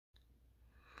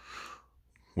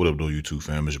What up, though, YouTube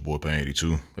fam? It's your boy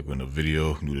Pain82. Back with another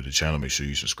video. New to the channel, make sure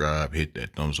you subscribe, hit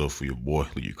that thumbs up for your boy,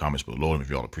 leave your comments below, and if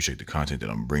y'all appreciate the content that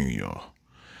I'm bringing y'all.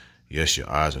 Yes, your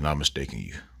eyes are not mistaking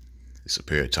you. It's a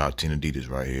pair of top 10 Adidas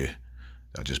right here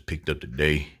that I just picked up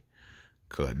today.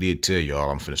 Cause I did tell y'all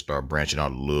I'm finna start branching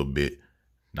out a little bit.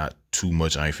 Not too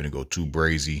much. I ain't finna go too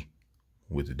brazy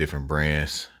with the different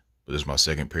brands. But this is my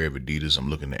second pair of Adidas. I'm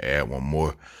looking to add one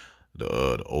more,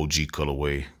 the OG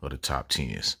colorway of the top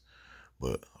 10s.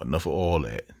 But enough of all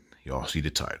that. Y'all see the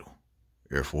title.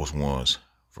 Air Force Ones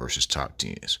versus top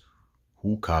 10s.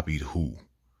 Who copied who?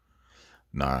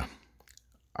 Nah,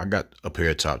 I got a pair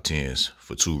of top 10s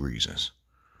for two reasons.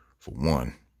 For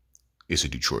one, it's a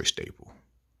Detroit staple.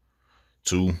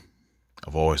 Two,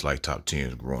 I've always liked top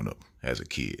 10s growing up as a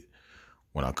kid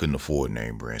when I couldn't afford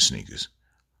name brand sneakers.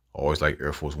 I always liked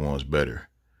Air Force Ones better.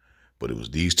 But it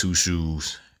was these two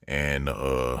shoes and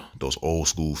those old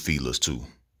school feelers too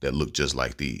that look just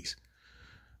like these.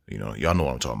 You know, y'all know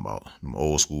what I'm talking about. Them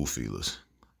old school feelers.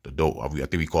 The dope, I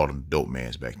think we called them dope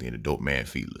mans back then, the dope man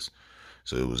feelers.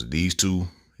 So it was these two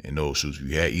and those shoes. If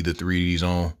you had either three of these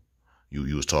on, you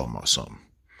was talking about something.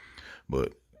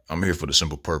 But I'm here for the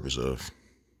simple purpose of,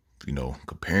 you know,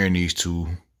 comparing these two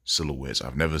silhouettes.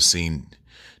 I've never seen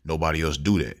nobody else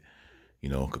do that. You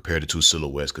know, compare the two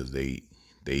silhouettes because they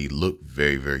look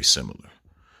very, very similar.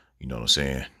 You know what I'm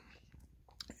saying?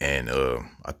 And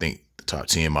I think the top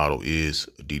 10 model is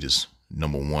Adidas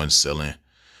 #1 selling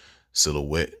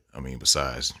silhouette. I mean,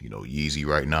 besides, you know, Yeezy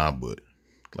right now, but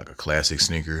like a classic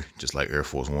sneaker, just like Air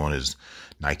Force One is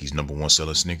Nike's #1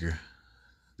 selling sneaker.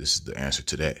 This is the answer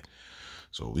to that.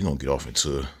 So we're going to get off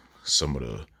into some of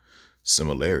the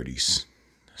similarities,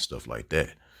 stuff like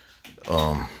that.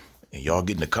 And y'all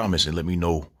get in the comments and let me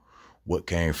know what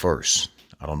came first.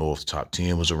 I don't know if the top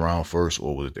 10 was around first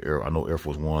or was it the Air. I know Air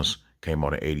Force Ones came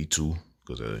out in '82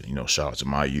 because, you know, shout out to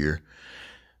my year.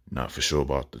 Not for sure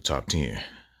about the top 10.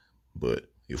 But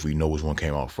if we know which one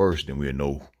came out first, then we'll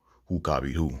know who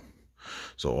copied who.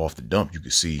 So off the dump, you can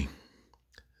see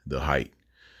the height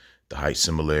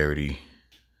similarity,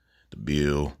 the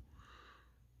build,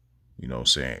 you know what I'm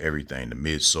saying, everything, the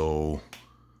midsole.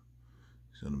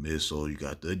 So in the midsole, you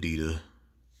got the Adidas.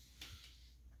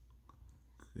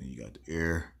 Then you got the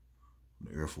Air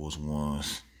Force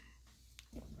Ones.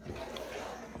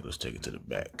 Let's take it to the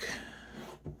back.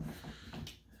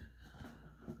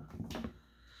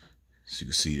 So you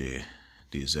can see there,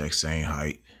 the exact same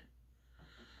height.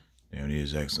 And the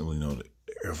exact same, you know, the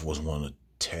Air Force One a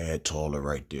tad taller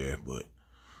right there, but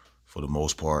for the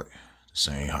most part, the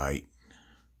same height.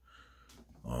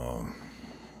 Go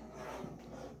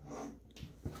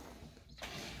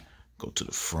to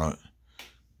the front.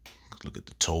 Look at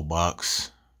the toe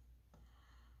box.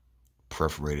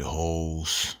 Perforated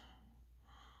holes.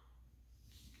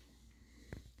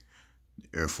 The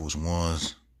Air Force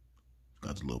Ones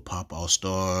got the little pop-out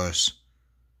stars.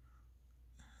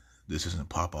 This isn't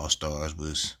pop-out stars, but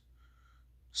it's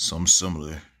some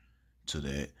similar to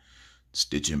that.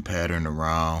 Stitching pattern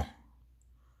around.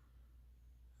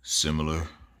 Similar.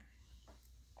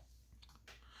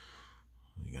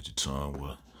 You got your tongue.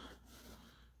 Well,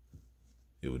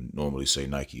 it would normally say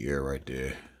Nike Air right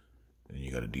there. And you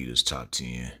got Adidas top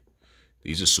 10.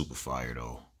 These are super fire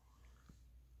though.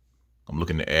 I'm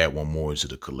looking to add one more into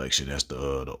the collection. That's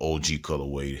the OG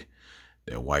colorway,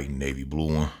 that white and navy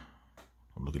blue one.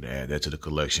 I'm looking to add that to the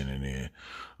collection, and then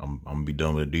I'm gonna be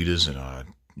done with Adidas, and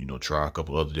you know, try a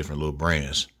couple other different little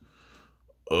brands.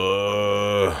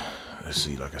 Let's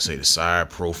see. Like I say, the side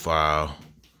profile.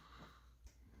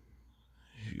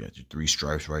 You got your 3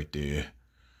 stripes right there,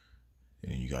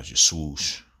 and you got your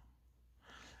swoosh.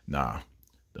 Now,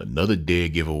 another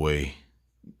dead giveaway,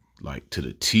 like to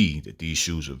the T, that these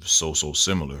shoes are so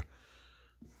similar,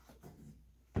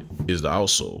 is the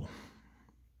outsole.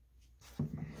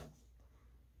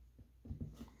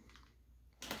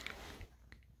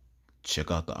 Check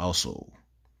out the outsole.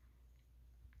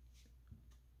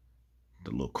 The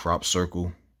little crop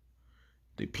circle,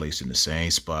 they placed in the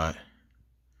same spot.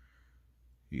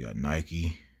 You got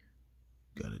Nike,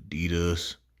 you got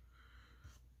Adidas.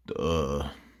 The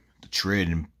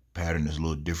treading pattern is a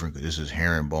little different because this is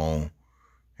herringbone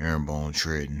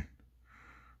treading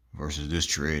versus this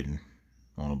treading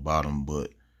on the bottom,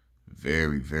 but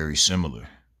very, very similar.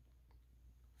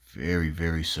 Very,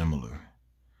 very similar.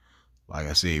 Like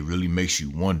I said, it really makes you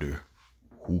wonder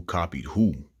who copied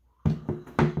who.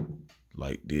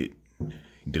 Like, did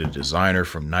a designer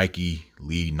from Nike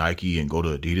leave Nike and go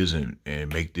to Adidas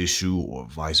and make this shoe, or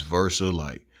vice versa?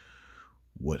 Like,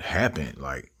 what happened?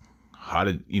 Like, how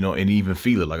did, you know, and even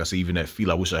feeler, like I said, even that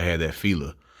feeler, I wish I had that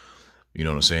feeler. You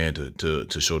know what I'm saying?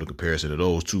 To show the comparison of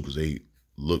those two, because they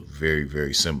look very,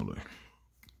 very similar.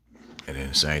 And then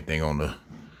the same thing on the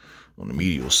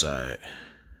medial side.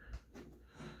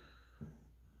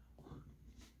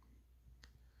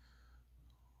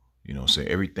 You know what I'm saying?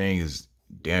 Everything is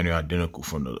damn near identical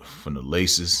from the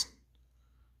laces.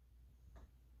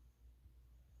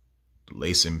 The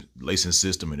lacing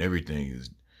system and everything is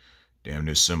damn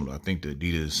near similar. I think the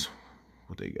Adidas,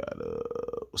 what they got,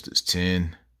 what's this,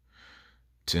 10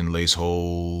 lace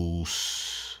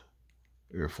holes.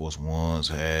 Air Force Ones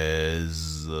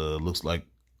has, looks like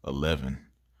 11.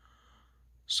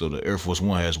 So the Air Force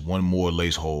One has one more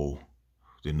lace hole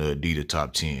than the Adidas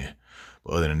top 10.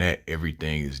 But other than that,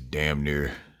 everything is damn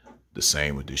near the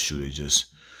same with this shoe. They're just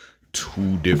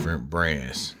two different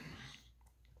brands.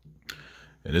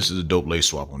 And this is a dope lace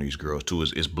swap on these girls too.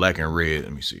 It's black and red.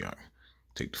 Let me see. I'll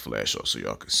take the flash off so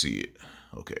y'all can see it.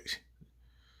 Okay.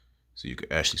 So you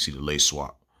can actually see the lace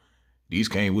swap. These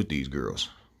came with these girls.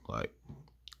 Like,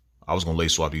 I was going to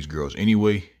lace swap these girls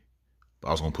anyway. But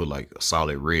I was going to put like a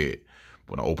solid red.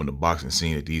 When I opened the box and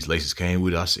seen that these laces came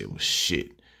with it, I said, well,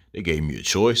 shit. They gave me a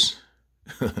choice.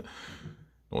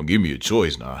 Don't give me a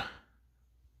choice, nah.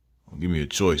 Don't give me a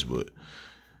choice, but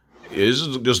yeah, this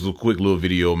is just a quick little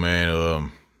video, man.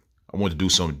 I want to do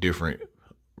something different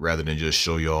rather than just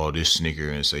show y'all this sneaker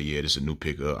and say, yeah, this is a new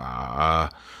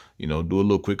pickup. You know, do a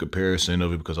little quick comparison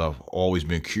of it because I've always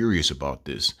been curious about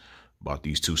these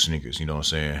two sneakers. You know what I'm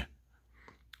saying?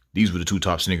 These were the two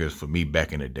top sneakers for me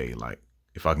back in the day. Like,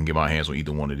 if I can get my hands on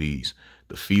either one of these.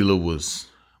 The Fila was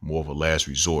more of a last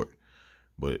resort,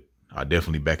 but I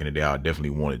definitely, back in the day, I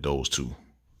definitely wanted those two.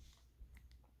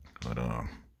 But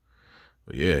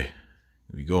yeah, here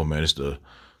we go, man. It's the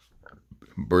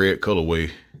bread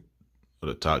colorway of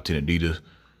the top 10 Adidas.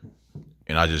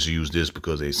 And I just used this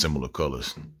because they're similar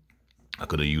colors. I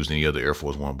could have used any other Air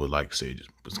Force One, but like I said, just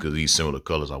because of these similar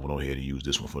colors, I went ahead and used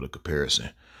this one for the comparison.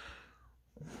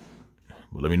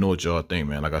 But let me know what y'all think,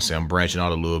 man. Like I said, I'm branching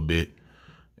out a little bit.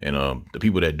 And the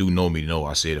people that do know me know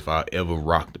I said if I ever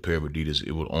rocked a pair of Adidas,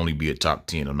 it would only be a top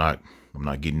 10. I'm not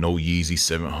getting no Yeezy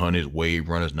 700s, Wave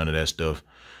Runners, none of that stuff.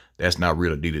 That's not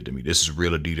real Adidas to me. This is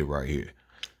real Adidas right here.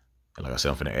 And like I said,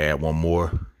 I'm finna add one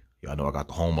more. Y'all know I got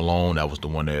the Home Alone. That was the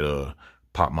one that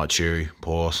popped my cherry,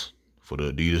 pause, for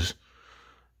the Adidas.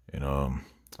 And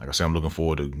like I said, I'm looking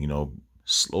forward to, you know,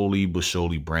 slowly but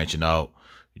surely branching out,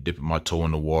 dipping my toe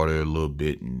in the water a little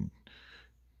bit, and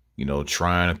you know,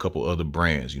 trying a couple other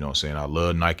brands. You know what I'm saying? I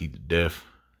love Nike to death,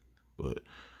 but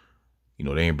you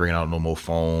know, they ain't bringing out no more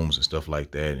foams and stuff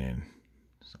like that, and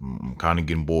I'm kind of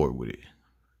getting bored with it.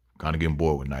 Kind of getting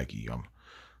bored with Nike. I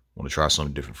want to try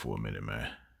something different for a minute, man.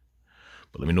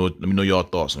 But let me know y'all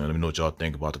thoughts, man. Let me know what y'all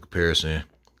think about the comparison.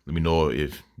 Let me know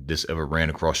if this ever ran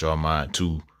across y'all mind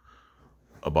too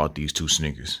about these two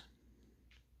sneakers.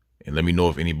 And let me know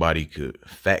if anybody could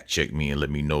fact check me and let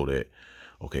me know that,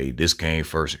 okay, this came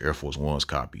first, Air Force One's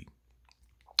copied.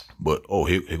 But, oh,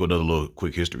 here go another little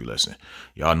quick history lesson.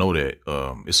 Y'all know that,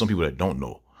 it's some people that don't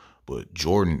know, but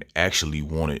Jordan actually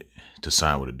wanted to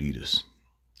sign with Adidas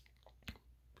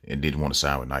and didn't want to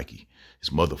sign with Nike.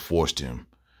 His mother forced him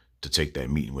to take that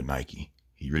meeting with Nike.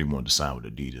 He really wanted to sign with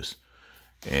Adidas.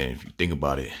 And if you think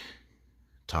about it,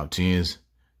 top 10s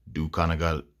do kind of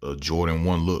got a Jordan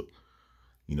 1 look.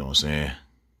 You know what I'm saying?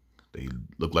 They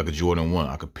look like a Jordan 1.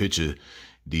 I could picture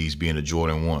these being a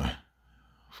Jordan 1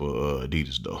 for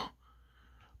Adidas, though.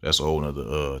 That's a whole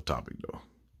nother topic, though.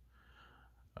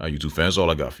 All right, YouTube fans, that's all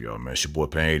I got for y'all, man. It's your boy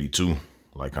Pain82.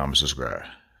 Like, comment, subscribe.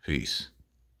 Peace.